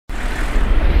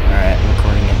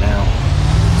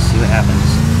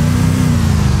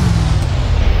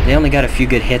They only got a few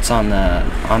good hits on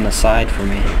the side for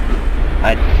me.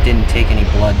 I didn't take any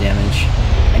blood damage.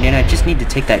 And then I just need to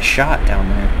take that shot down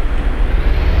there.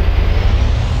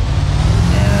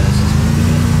 Yeah, this is gonna be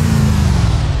good.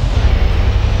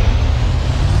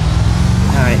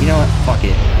 Alright, you know what? Fuck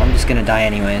it. I'm just gonna die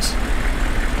anyways.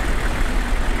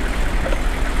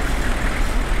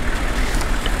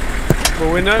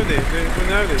 Well, we know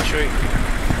they're cheap.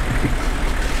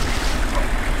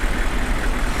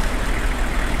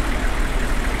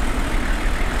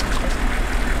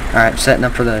 Alright, setting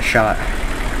up for the shot.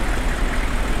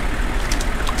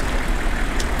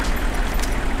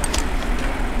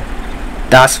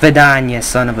 Das Vidania,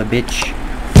 son of a bitch.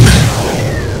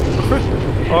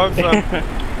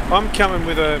 I'm coming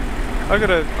with a.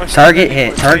 Target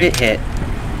hit. Target hit.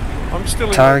 I'm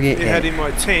still Target had hit. in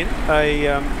my tent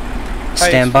a.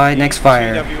 Stand by. Next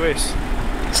fire. TWS.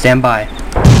 Stand by.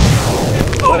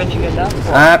 Why didn't you get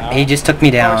down? He just took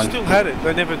me down. I still had it.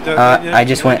 They never. I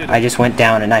just went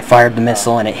down and I fired the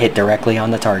missile and it hit directly on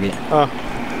the target. Oh.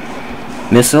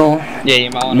 Missile. Yeah,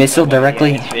 you might want missile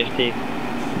directly.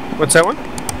 What's that one?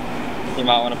 You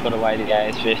might want to put away the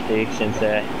AS-50 since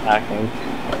they're hacking.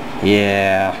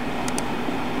 Yeah.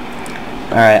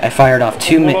 Alright, I fired off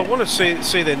two Well, I want to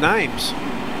see their names.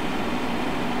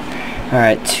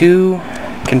 Alright, 2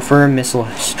 confirmed missile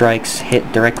strikes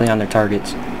hit directly on their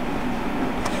targets.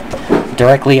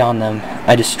 Directly on them.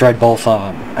 I destroyed both of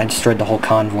them. I destroyed the whole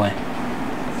convoy.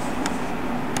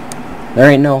 There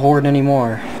ain't no horde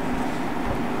anymore.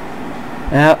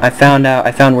 Yeah, I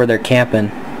found where they're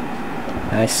camping.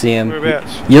 I see them.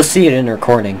 Whereabouts? You'll see it in the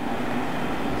recording.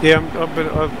 Yeah, but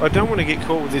I don't want to get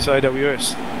caught with this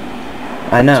AWS.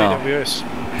 I know. TWS.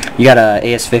 You got a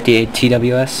AS-50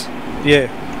 TWS? Yeah.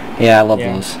 Yeah, I love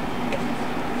those.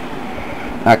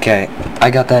 Okay, I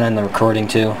got that in the recording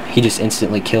too. He just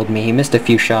instantly killed me. He missed a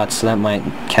few shots, so that might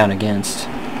count against.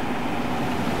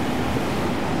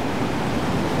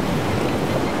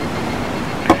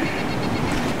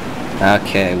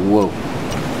 Okay, whoa.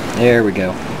 There we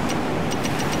go.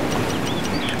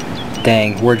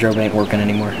 Dang, wardrobe ain't working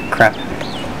anymore. Crap.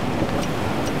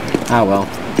 Oh well.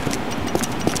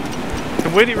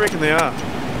 And where do you reckon they are?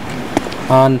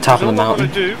 On top of the mountain.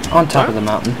 On top of the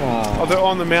mountain. Oh, they're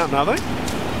on the mountain, are they?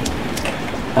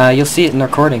 You'll see it in the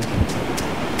recording.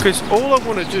 Because all I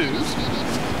want to do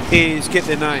is get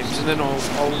their names, and then I'll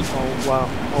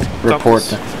report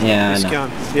them. Yeah, I know.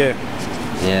 Gun. Yeah.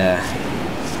 Yeah.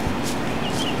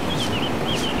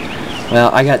 Well,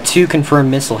 I got 2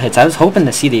 confirmed missile hits. I was hoping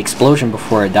to see the explosion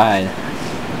before I died.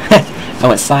 I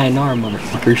went sayonara,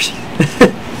 motherfuckers.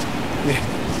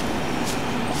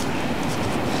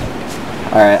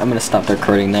 Alright, I'm gonna stop the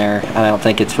recording there. I don't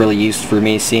think it's really used for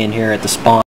me seeing here at the spawn.